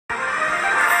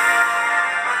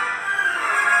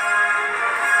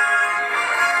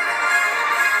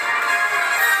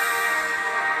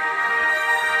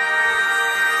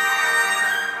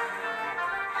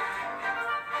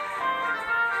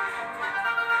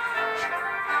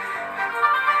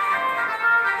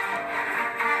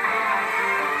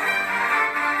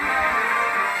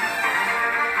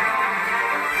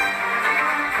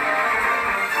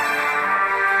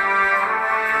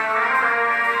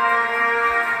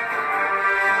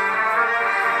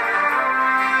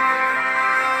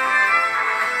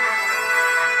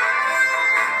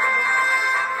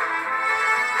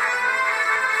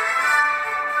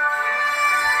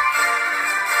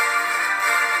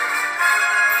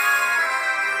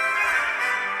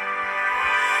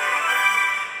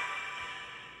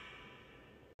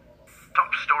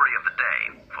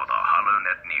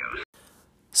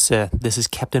Sir, this is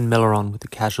Captain Milleron with the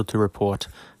casualty report.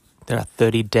 There are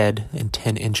 30 dead and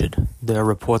 10 injured. There are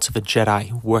reports of a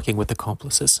Jedi working with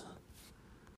accomplices.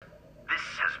 This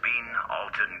has been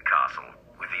Alton Castle,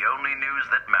 with the only news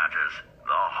that matters,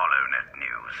 the HoloNet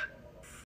News.